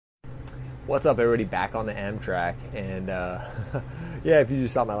What's up, everybody? Back on the Amtrak, and yeah, if you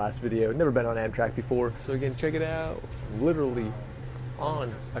just saw my last video, never been on Amtrak before, so again, check it out. Literally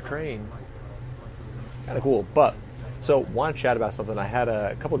on a train, kind of cool. But so, want to chat about something. I had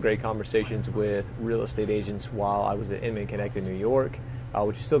a couple of great conversations with real estate agents while I was at Inman, Connecticut, New York,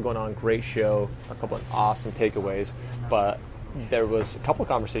 which is still going on. Great show, a couple of awesome takeaways, but there was a couple of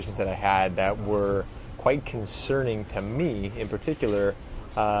conversations that I had that were quite concerning to me in particular.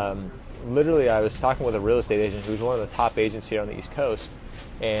 Literally, I was talking with a real estate agent who's one of the top agents here on the East Coast,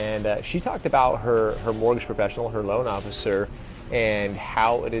 and she talked about her mortgage professional, her loan officer, and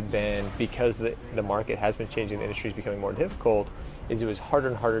how it had been, because the market has been changing, the industry is becoming more difficult, is it was harder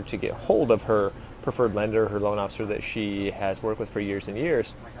and harder to get hold of her preferred lender, her loan officer that she has worked with for years and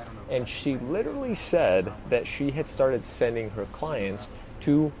years. And she literally said that she had started sending her clients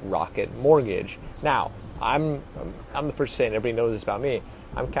to Rocket Mortgage. Now, I'm the first to say, and everybody knows this about me,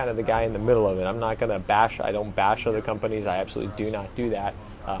 I'm kind of the guy in the middle of it. I'm not going to bash, I don't bash other companies. I absolutely do not do that.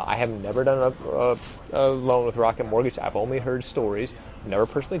 I have never done a loan with Rocket Mortgage. I've only heard stories, never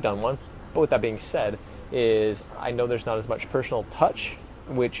personally done one. But with that being said, is I know there's not as much personal touch,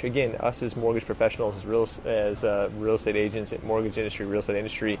 which again, us as mortgage professionals, as real estate agents in mortgage industry, real estate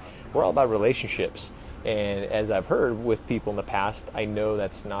industry, we're all about relationships. And as I've heard with people in the past, I know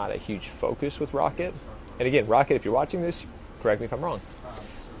that's not a huge focus with Rocket. And again, Rocket, if you're watching this, correct me if I'm wrong.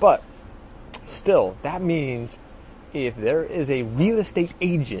 But still, that means if there is a real estate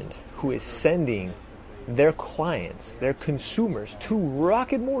agent who is sending their clients, their consumers to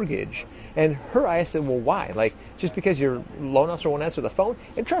Rocket Mortgage, and I said, well, why? Like, just because your loan officer won't answer the phone?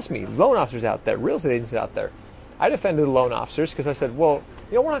 And trust me, loan officers out there, real estate agents out there, I defended the loan officers because I said, well,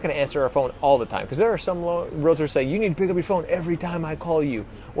 we're not going to answer our phone all the time, because there are some realtors say, you need to pick up your phone every time I call you,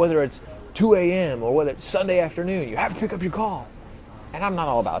 whether it's 2 a.m. or whether it's Sunday afternoon, you have to pick up your call. And I'm not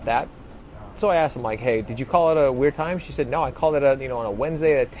all about that. So I asked him, like, hey, did you call at a weird time? She said, no, I called it on a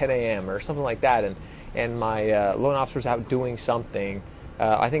Wednesday at 10 a.m. or something like that. And my loan officer's out doing something,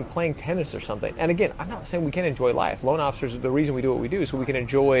 I think playing tennis or something. And again, I'm not saying we can't enjoy life. Loan officers, the reason we do what we do is so we can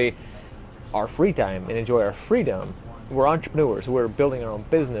enjoy our free time and enjoy our freedom. We're entrepreneurs. We're building our own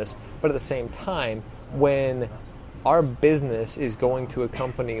business. But at the same time, when our business is going to a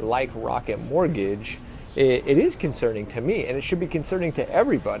company like Rocket Mortgage, it is concerning to me, and it should be concerning to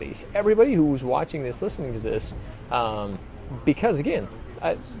everybody who's watching this, listening to this, because again,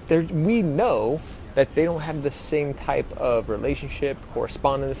 we know that they don't have the same type of relationship,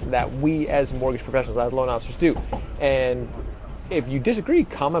 correspondence that we as mortgage professionals, as loan officers do. And if you disagree,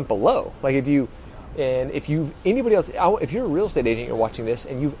 comment below. Like if anybody else, if you're a real estate agent, you're watching this,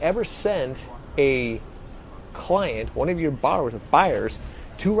 and you've ever sent a client, one of your borrowers or buyers,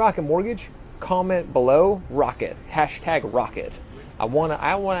 to Rocket Mortgage, comment below Rocket, #Rocket. I want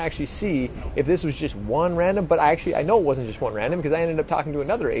to actually see if this was just one random, but I know it wasn't just one random, because I ended up talking to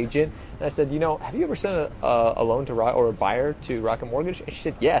another agent and I said, have you ever sent a loan to or a buyer to Rocket Mortgage? And she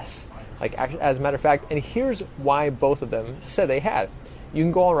said yes. Like, actually, as a matter of fact, and here's why both of them said they had. You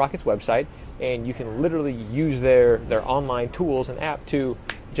can go on Rocket's website and you can literally use their online tools and app to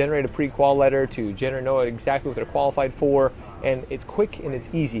generate a pre-qual letter, to know exactly what they're qualified for, and it's quick and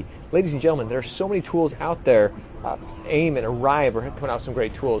it's easy. Ladies and gentlemen, there are so many tools out there. AIM and Arrive are coming out with some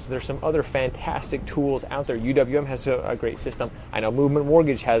great tools. There's some other fantastic tools out there. UWM has a great system. I know Movement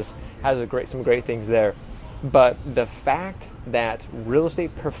Mortgage has some great things there. But the fact that real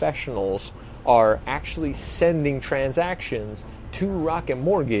estate professionals are actually sending transactions to Rocket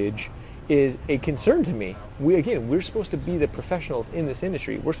Mortgage is a concern to me. We're supposed to be the professionals in this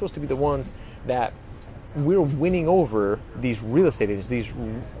industry. We're supposed to be the ones that we're winning over these real estate agents, these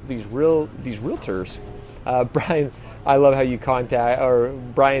realtors. Brian, I love how you Brian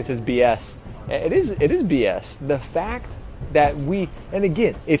says BS. It is BS. The fact that and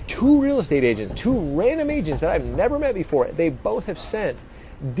again, if two real estate agents, two random agents that I've never met before, they both have sent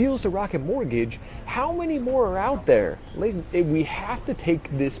deals to Rocket Mortgage, how many more are out there? We have to take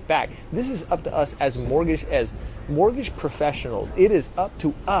this back. This is up to us as mortgage professionals. It is up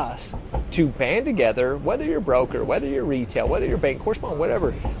to us to band together, whether you're broker, whether you're retail, whether you're bank, correspondent,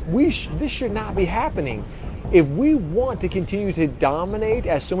 whatever. This should not be happening. If we want to continue to dominate,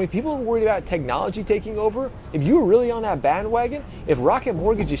 as so many people are worried about technology taking over, if you're really on that bandwagon, if Rocket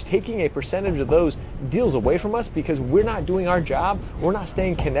Mortgage is taking a percentage of those deals away from us because we're not doing our job, we're not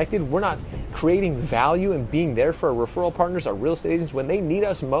staying connected, we're not creating value and being there for our referral partners, our real estate agents, when they need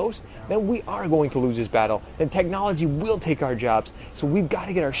us most, then we are going to lose this battle. Then technology will take our jobs. So we've got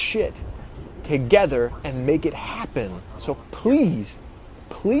to get our shit together and make it happen. So please,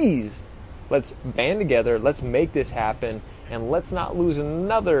 let's band together. Let's make this happen. and let's not lose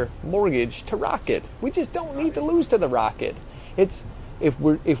another mortgage to Rocket. We just don't need to lose to the Rocket. It's if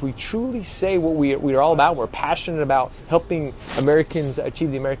we truly say what we're all about, we're passionate about helping Americans achieve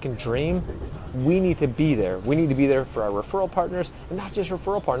the American dream, we need to be there. We need to be there for our referral partners, and not just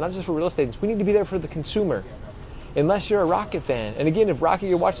referral partners, not just for real estate agents. We need to be there for the consumer. Unless you're a Rocket fan. And again, if Rocket,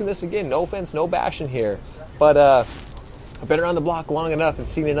 you're watching this, again, no offense, no bashing here. But I've been around the block long enough and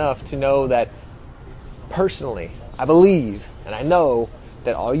seen enough to know that personally, I believe and I know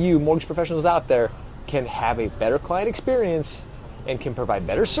that all you mortgage professionals out there can have a better client experience and can provide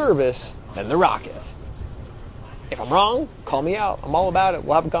better service than the Rocket. If I'm wrong, call me out. I'm all about it.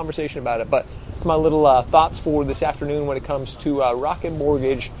 We'll have a conversation about it. But it's my little thoughts for this afternoon when it comes to Rocket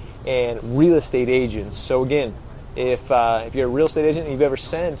Mortgage and real estate agents. So again, if you're a real estate agent and you've ever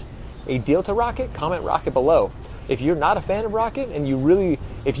sent a deal to Rocket, comment Rocket below. If you're not a fan of Rocket and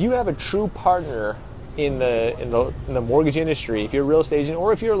if you have a true partner in the mortgage industry, if you're a real estate agent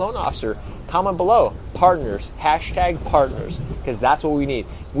or if you're a loan officer, comment below. Partners, #partners, because that's what we need.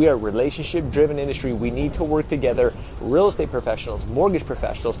 We are a relationship-driven industry. We need to work together. Real estate professionals, mortgage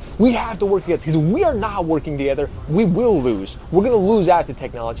professionals, we have to work together, because we are not working together, we will lose. We're going to lose out to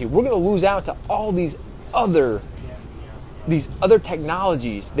technology. We're going to lose out to all these other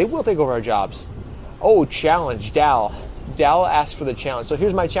technologies. They will take over our jobs. Oh, challenge, Dal. Dal asked for the challenge. So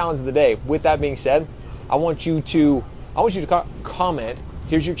here's my challenge of the day. With that being said, I want you to comment.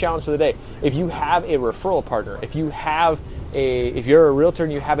 Here's your challenge for the day. If you have a referral partner, if you're a realtor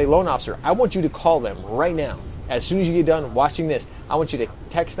and you have a loan officer, I want you to call them right now. As soon as you get done watching this, I want you to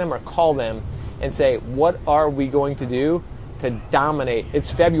text them or call them and say, what are we going to do to dominate? It's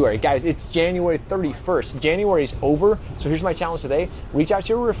February. Guys, it's January 31st. January is over. So here's my challenge today. Reach out to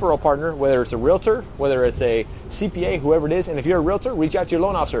your referral partner, whether it's a realtor, whether it's a CPA, whoever it is. And if you're a realtor, reach out to your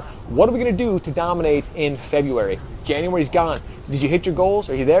loan officer. What are we going to do to dominate in February? January's gone. Did you hit your goals?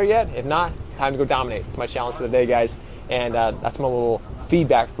 Are you there yet? If not, time to go dominate. It's my challenge for the day, guys. And that's my little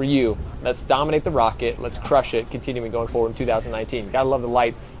feedback for you. Let's dominate the Rocket. Let's crush it, continuing going forward in 2019. Gotta love the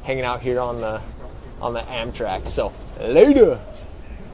light hanging out here on the Amtrak. So later.